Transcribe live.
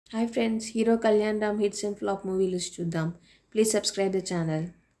Hi friends, Hero Kalyan hits and flop movie list చూద్దాం. Please subscribe the channel.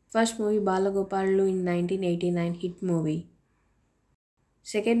 First movie Balagopallu in 1989 hit movie.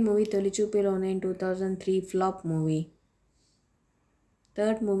 Second movie Toli Choopilone in 2003 flop movie.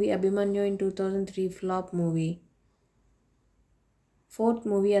 Third movie Abhimanyu in 2003 flop movie. Fourth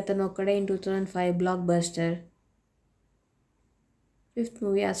movie Atanokkade in 2005 blockbuster. Fifth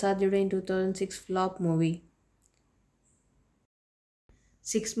movie Asadhyudu in 2006 flop movie.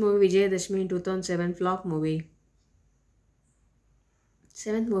 Sixth movie Vijayadashmi in 2007 flop movie.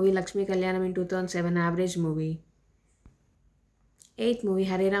 Seventh movie Lakshmi Kalyanam in 2007 average movie. Eighth movie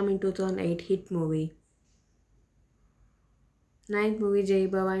Hare Ram in 2008 hit movie. Ninth movie Jai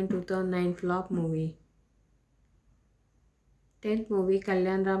Baba in 2009 flop movie. 10th movie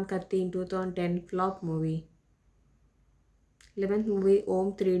Kalyan Ram Katti in 2010 flop movie. 11th movie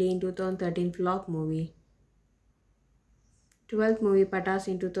Om 3D in 2013 flop movie. 12th movie Patas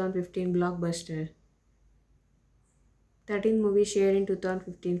in 2015 blockbuster. 13th movie Share in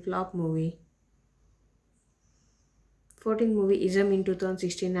 2015 flop movie. 14th movie Ism in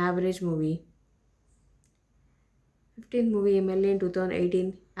 2016 average movie. 15th movie MLA in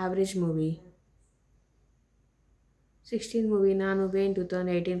 2018 average movie. 16th movie Nanube in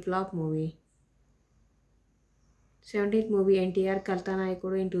 2018 flop movie. 17th movie NTR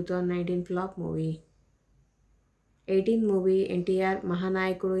Kaltanayikudu in 2019 flop movie. 18th movie NTR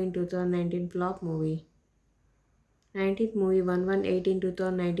Mahanayikudu in 2019 flop movie. 19th movie 118 in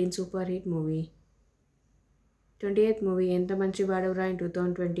 2019 super hit movie. 28th movie Enta Manchi Vadavra in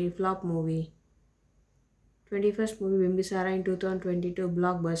 2020 flop movie. 21st movie Bimbisara in 2022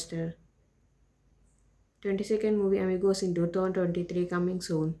 blockbuster. 22nd movie Amigos in 2023 coming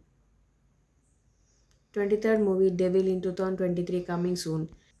soon. 23rd movie Devil in 2023 coming soon.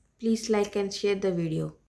 Please like and share the video.